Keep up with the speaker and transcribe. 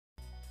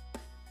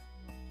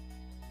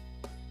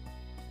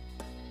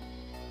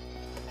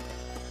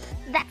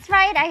That's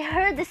right, I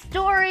heard the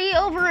story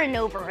over and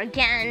over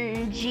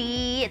again.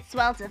 Gee, it's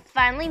swell to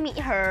finally meet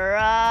her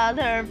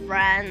other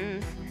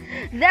friends.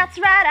 That's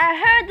right, I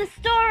heard the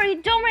story,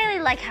 don't really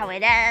like how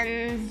it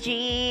ends.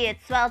 Gee,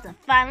 it's swell to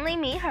finally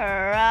meet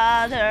her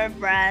other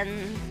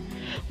friends.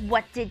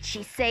 What did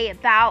she say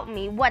about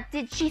me? What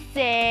did she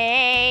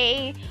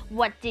say?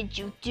 What did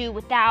you do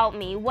without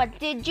me? What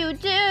did you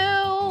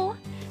do?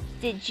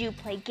 Did you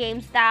play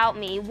games without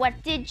me?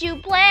 What did you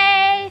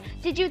play?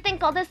 Did you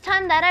think all this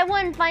time that I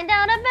wouldn't find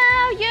out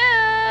about you?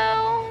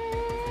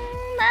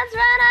 That's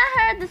right, I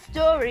heard the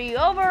story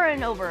over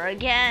and over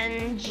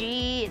again.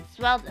 Gee, it's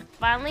swell to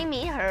finally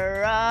meet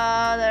her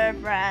other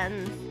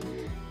friends.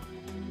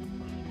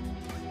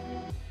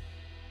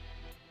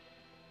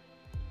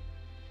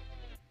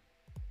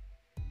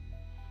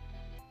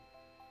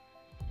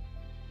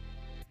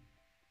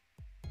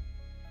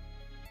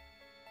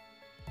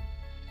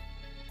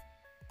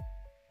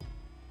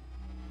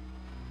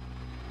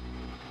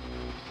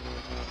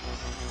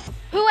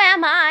 Who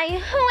am I?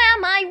 Who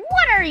am I?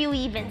 What are you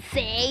even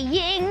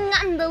saying?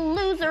 I'm the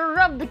loser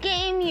of the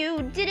game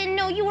you didn't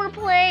know you were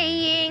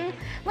playing.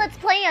 Let's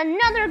play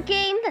another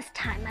game, this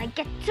time I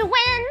get to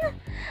win.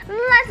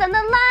 Life's on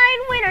the line,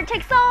 winner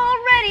takes all,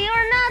 ready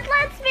or not,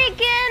 let's begin.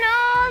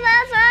 Oh,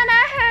 that's right,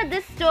 I heard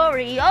this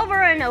story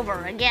over and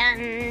over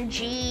again.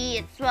 Gee,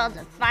 it's swell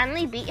to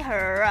finally beat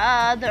her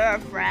other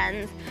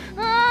friends.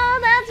 Oh,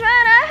 that's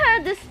right, I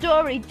heard this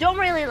story, don't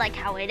really like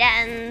how it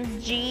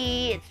ends.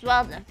 Gee, it's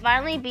swell to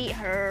finally beat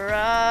her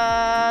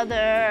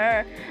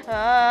other